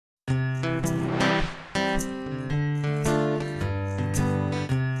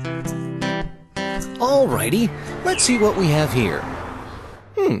Alrighty, let's see what we have here.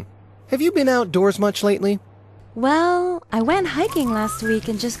 Have you been outdoors much lately? Well, I went hiking last week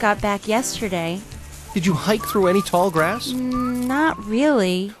and just got back yesterday. Did you hike through any tall grass? Not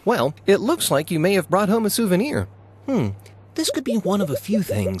really. Well, it looks like you may have brought home a souvenir. This could be one of a few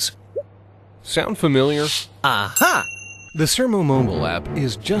things. Sound familiar? Aha! The Sermo mobile app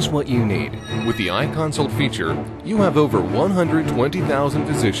is just what you need. With the iConsult feature, you have over 120,000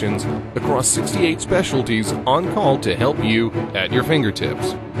 physicians across 68 specialties on call to help you at your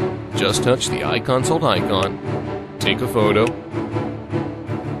fingertips. Just touch the iConsult icon, take a photo,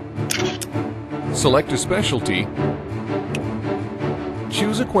 select a specialty,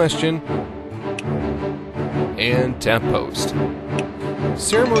 choose a question, and tap Post.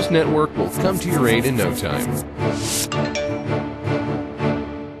 Sermo's network will come to your aid in no time.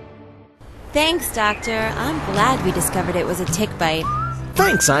 Thanks, Doctor. I'm glad we discovered it was a tick bite.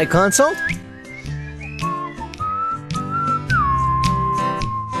 Thanks, iConsult.